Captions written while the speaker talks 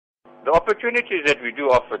The opportunities that we do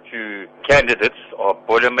offer to candidates are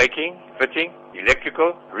boiler making, fitting,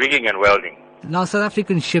 electrical, rigging and welding. Now, South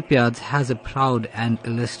African Shipyards has a proud and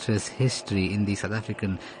illustrious history in the South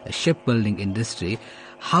African shipbuilding industry.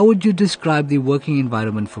 How would you describe the working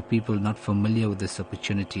environment for people not familiar with this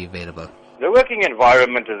opportunity available? The working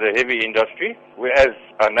environment is a heavy industry. As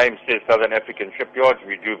our name says, Southern African Shipyards,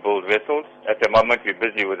 we do build vessels. At the moment, we're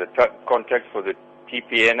busy with the contracts for the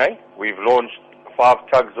TPNA. We've launched 5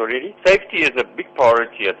 tugs already. Safety is a big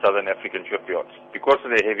priority at Southern African Shipyards. Because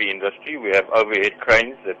of the heavy industry, we have overhead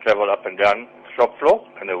cranes that travel up and down shop floor,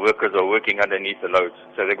 and the workers are working underneath the loads.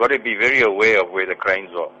 So they've got to be very aware of where the cranes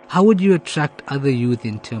are. How would you attract other youth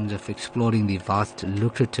in terms of exploring the vast,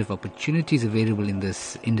 lucrative opportunities available in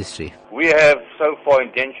this industry? We have so far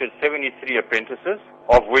indentured 73 apprentices,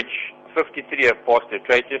 of which 53 have passed their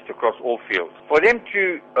trade test across all fields. For them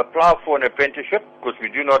to apply for an apprenticeship, because we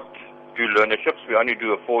do not do learnerships, we only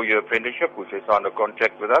do a 4-year apprenticeship, which they signed a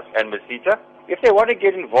contract with us and Masita. If they want to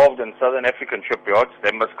get involved in Southern African Shipyards,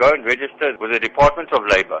 they must go and register with the Department of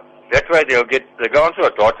Labour. That way they go onto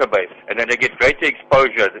a database and then they get greater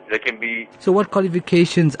exposure. They can be... So what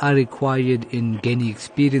qualifications are required in gaining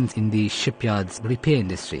experience in the shipyards repair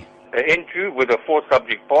industry? An N2 with a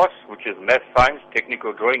 4-subject pass, which is math, science,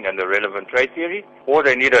 technical drawing and the relevant trade theory, or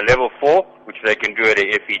they need a level 4, which they can do at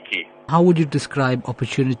a FET. How would you describe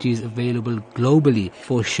opportunities available globally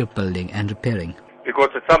for shipbuilding and repairing? Because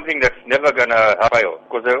it's something that's never going to fail,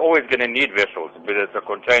 because they're always going to need vessels, whether it's a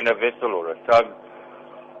container vessel or a tug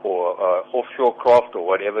or offshore craft or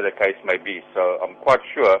whatever the case may be. So I'm quite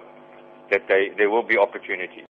sure that there will be opportunities.